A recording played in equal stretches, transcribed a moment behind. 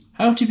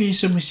How to be a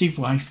submissive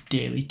wife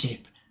daily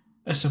tip.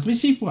 A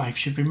submissive wife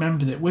should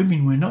remember that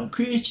women were not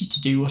created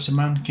to do what a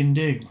man can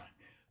do,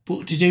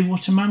 but to do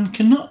what a man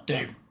cannot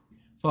do.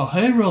 For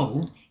her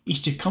role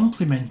is to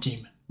complement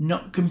him,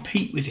 not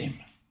compete with him.